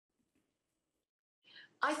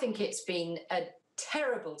I think it's been a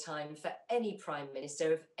terrible time for any Prime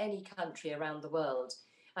Minister of any country around the world.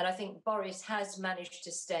 And I think Boris has managed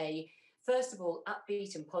to stay, first of all,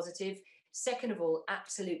 upbeat and positive. Second of all,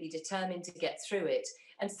 absolutely determined to get through it.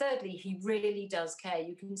 And thirdly, he really does care.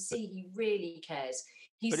 You can see he really cares.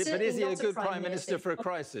 But is he a good Prime Minister for a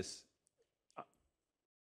crisis?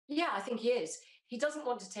 Yeah, I think he is. He doesn't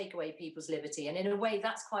want to take away people's liberty. And in a way,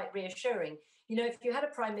 that's quite reassuring. You know, if you had a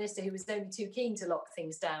Prime Minister who was only too keen to lock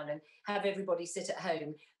things down and have everybody sit at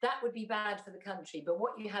home, that would be bad for the country. But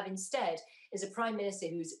what you have instead is a Prime Minister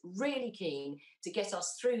who's really keen to get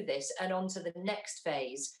us through this and on to the next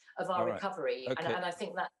phase of our recovery. Okay. And I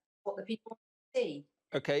think that's what the people want to see.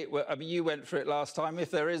 OK, well, I mean, you went for it last time.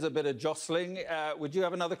 If there is a bit of jostling, would you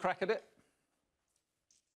have another crack at it?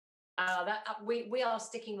 We are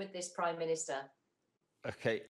sticking with this Prime Minister. OK.